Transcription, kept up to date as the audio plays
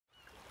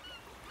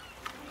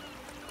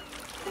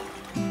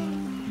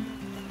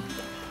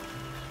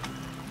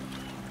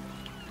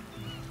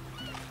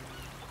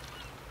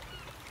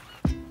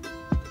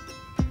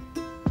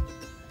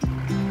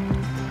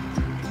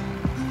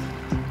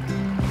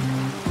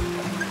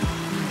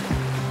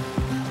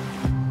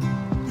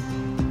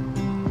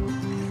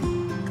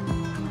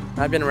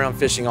I've been around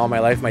fishing all my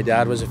life. My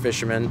dad was a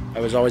fisherman. I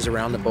was always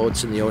around the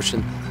boats in the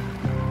ocean.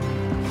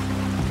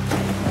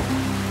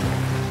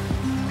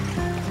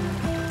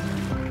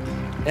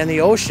 And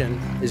the ocean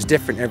is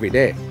different every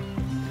day.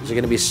 Is it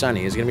going to be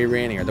sunny? Is it going to be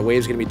raining? Are the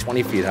waves going to be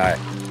 20 feet high?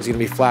 Is it going to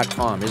be flat,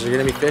 calm? Is there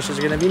going to be fish? Is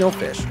there going to be no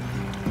fish?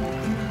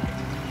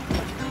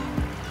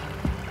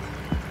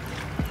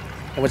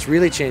 And what's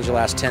really changed the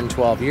last 10,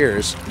 12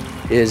 years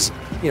is,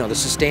 the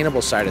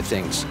sustainable side of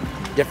things.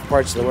 Different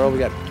parts of the world, we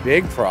got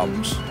big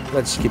problems.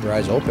 Let's keep our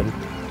eyes open,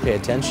 pay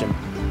attention.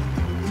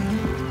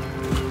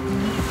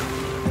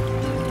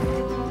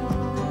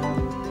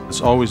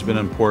 It's always been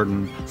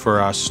important for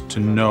us to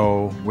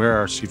know where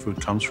our seafood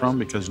comes from,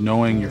 because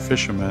knowing your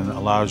fisherman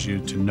allows you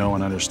to know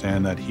and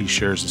understand that he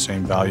shares the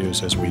same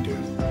values as we do.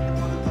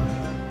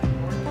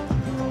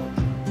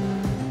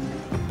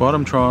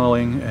 Bottom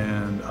trawling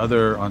and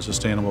other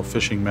unsustainable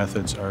fishing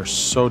methods are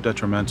so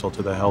detrimental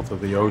to the health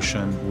of the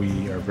ocean.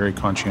 We are very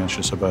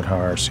conscientious about how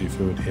our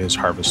seafood is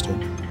harvested.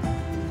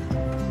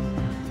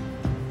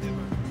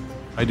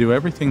 I do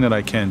everything that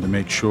I can to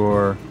make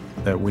sure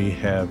that we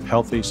have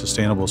healthy,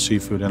 sustainable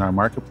seafood in our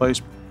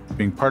marketplace.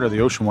 Being part of the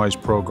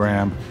OceanWise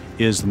program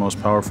is the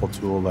most powerful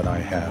tool that I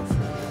have.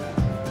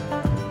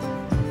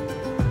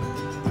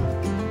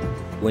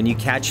 When you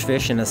catch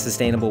fish in a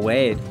sustainable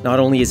way, not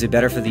only is it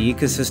better for the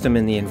ecosystem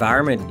and the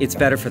environment, it's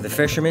better for the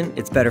fishermen,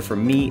 it's better for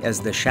me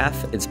as the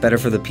chef, it's better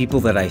for the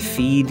people that I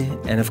feed,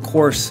 and of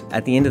course,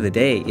 at the end of the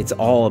day, it's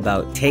all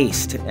about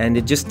taste, and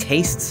it just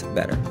tastes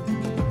better.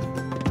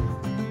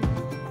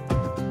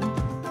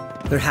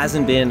 There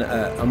hasn't been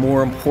a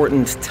more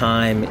important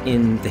time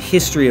in the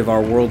history of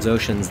our world's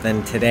oceans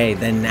than today,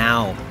 than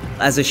now.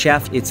 As a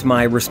chef, it's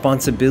my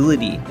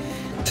responsibility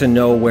to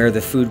know where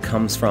the food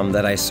comes from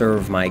that I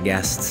serve my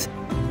guests.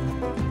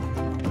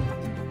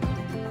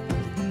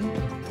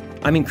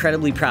 I'm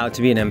incredibly proud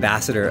to be an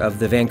ambassador of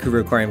the Vancouver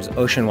Aquarium's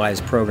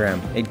OceanWise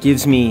program. It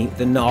gives me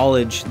the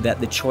knowledge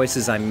that the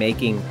choices I'm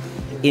making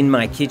in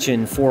my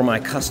kitchen for my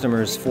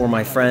customers, for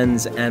my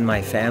friends, and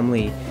my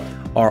family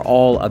are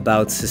all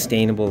about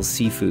sustainable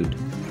seafood.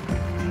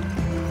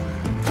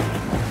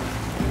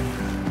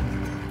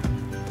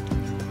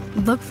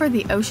 Look for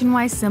the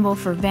OceanWise symbol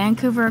for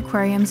Vancouver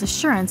Aquarium's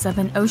assurance of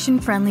an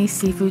ocean-friendly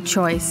seafood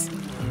choice.